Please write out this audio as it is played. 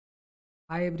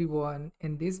Hi everyone,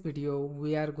 in this video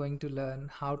we are going to learn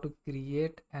how to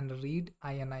create and read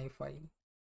INI file.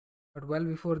 But well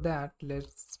before that,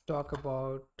 let's talk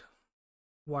about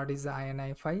what is the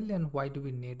INI file and why do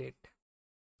we need it.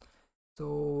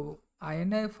 So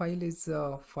INI file is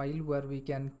a file where we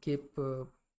can keep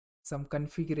some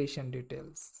configuration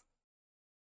details.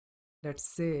 Let's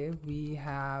say we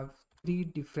have three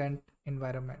different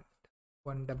environment.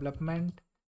 One development,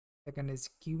 second is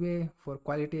QA for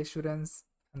quality assurance,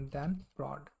 and then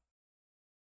prod.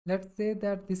 Let's say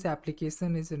that this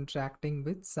application is interacting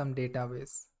with some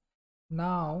database.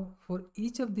 Now, for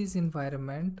each of these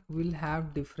environment, we'll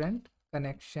have different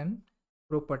connection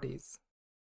properties.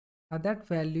 Now that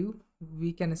value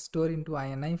we can store into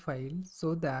INI file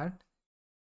so that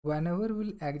whenever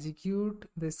we'll execute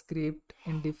the script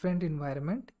in different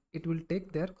environment, it will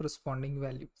take their corresponding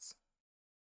values.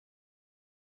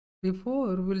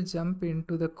 Before we'll jump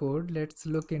into the code, let's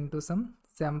look into some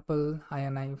sample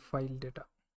INI file data.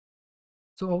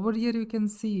 So over here you can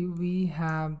see we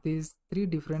have these three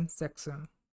different sections: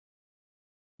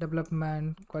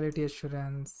 development, quality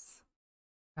assurance,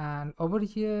 and over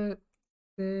here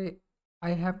say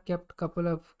I have kept couple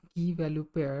of key value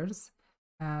pairs,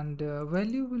 and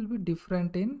value will be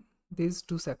different in these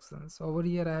two sections. Over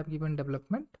here I have given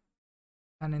development,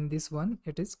 and in this one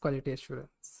it is quality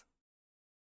assurance.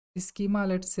 The schema,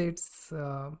 let's say it's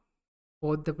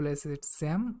both the places it's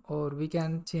same, or we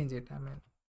can change it. I mean,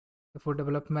 for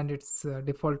development it's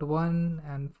default 1,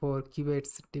 and for QA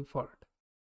it's default.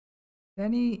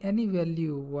 Any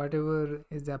value whatever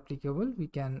is applicable we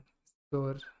can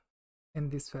store in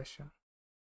this fashion.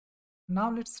 Now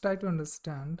let's try to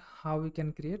understand how we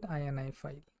can create INI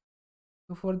file.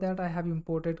 So for that I have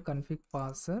imported config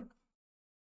parser.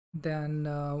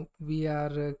 Then we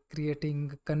are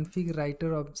creating config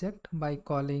writer object by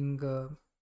calling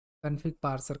config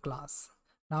parser class.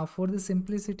 Now for the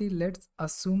simplicity, let's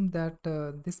assume that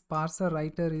this parser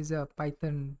writer is a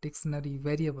Python dictionary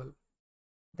variable.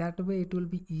 That way it will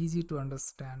be easy to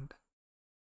understand.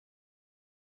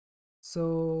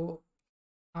 So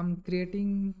I'm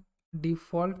creating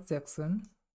default section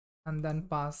and then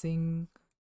passing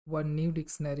one new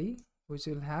dictionary which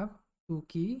will have two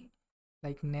key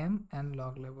like name and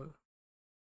log level.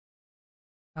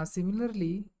 Now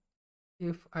similarly,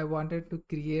 if I wanted to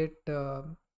create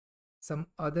some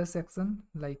other section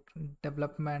like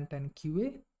development and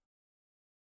QA,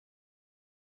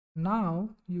 now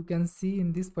you can see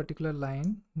in this particular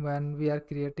line when we are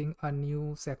creating a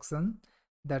new section,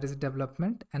 that is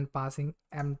development, and passing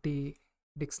empty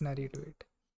dictionary to it,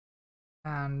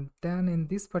 and then in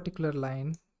this particular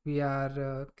line we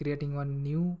are creating one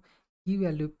new key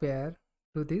value pair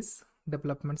to this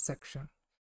development section.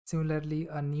 Similarly,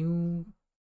 a new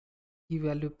key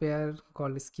value pair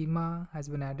called schema has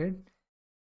been added,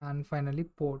 and finally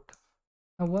port.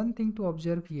 Now one thing to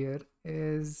observe here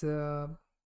is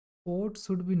port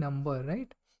should be number,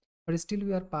 right? But still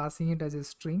we are passing it as a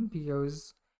string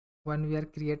because when we are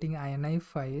creating INI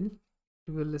file,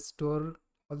 it will store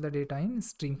all the data in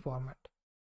string format.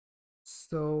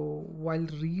 So while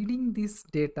reading this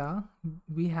data,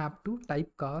 we have to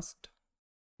typecast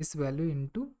this value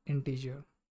into integer.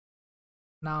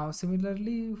 Now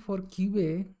similarly for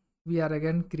QA, we are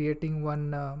again creating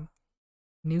one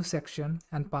new section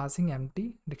and passing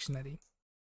empty dictionary,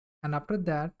 and after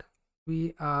that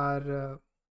we are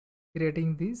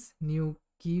creating this new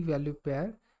key value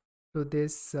pair to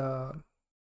this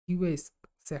QA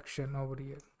section over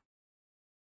here.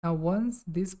 Now once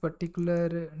this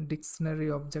particular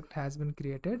dictionary object has been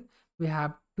created, we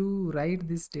have to write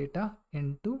this data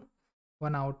into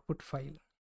one output file.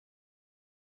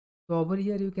 So over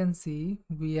here you can see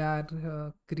we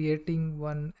are creating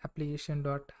one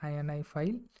application.ini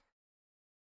file,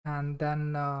 and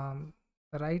then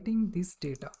writing this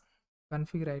data,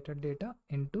 config writer data,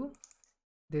 into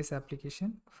this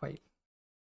application file.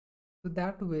 So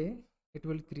that way it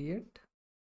will create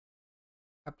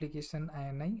application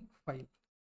ini file.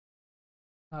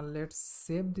 Now let's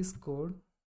save this code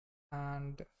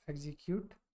and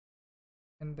execute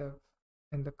in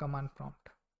the command prompt.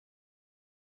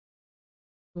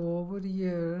 So over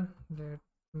here let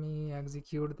me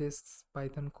execute this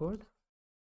Python code.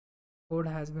 Code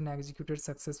has been executed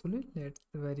successfully. Let's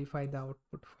verify the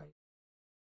output file.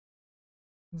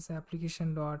 This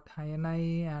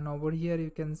application.ini, and over here you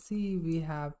can see we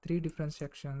have three different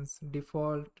sections: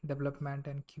 default, development,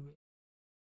 and QA.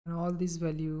 And all these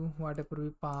value whatever we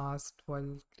passed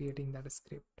while creating that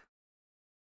script.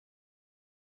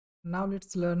 Now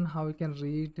let's learn how we can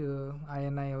read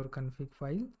INI or config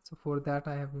file. So for that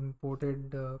I have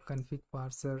imported config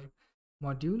parser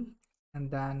module, and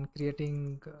then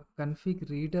creating config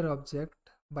reader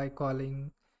object by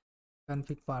calling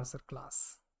config parser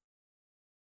class.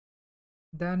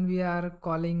 Then we are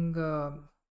calling a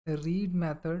read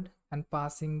method and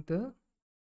passing the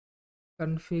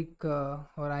config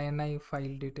or ini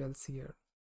file details here.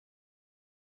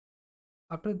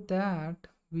 After that,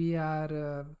 we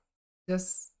are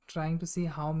just trying to see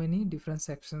how many different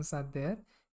sections are there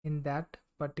in that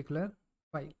particular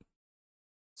file.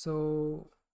 So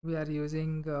we are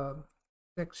using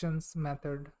sections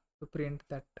method to print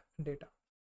that data.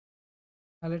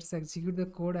 Now let's execute the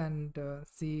code and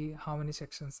see how many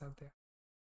sections are there.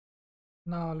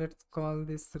 Now let's call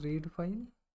this read file,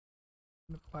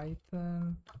 the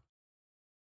Python,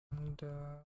 and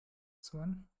this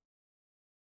one.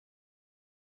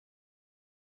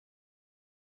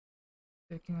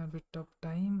 Taking a bit of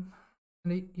time.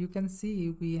 And you can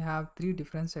see we have three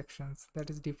different sections,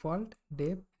 that is default,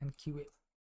 dev, and QA.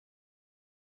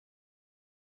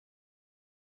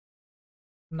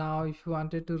 Now if you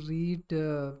wanted to read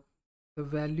the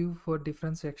value for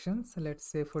different sections, let's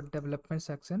say for development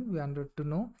section we wanted to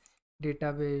know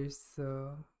database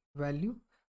value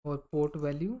or port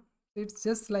value. It's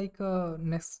just like a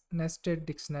nested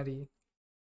dictionary.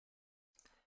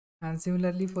 And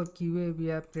similarly for QA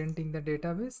we are printing the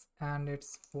database and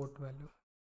its port value.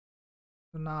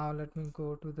 So now let me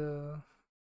go to the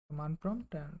command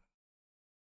prompt and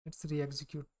let's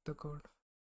re-execute the code.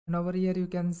 And over here you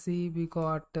can see we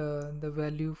got the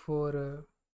value for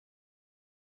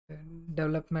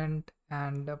development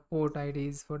and port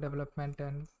IDs for development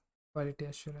and quality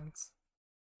assurance.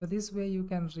 So this way you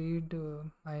can read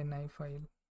ini file.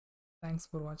 Thanks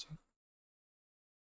for watching.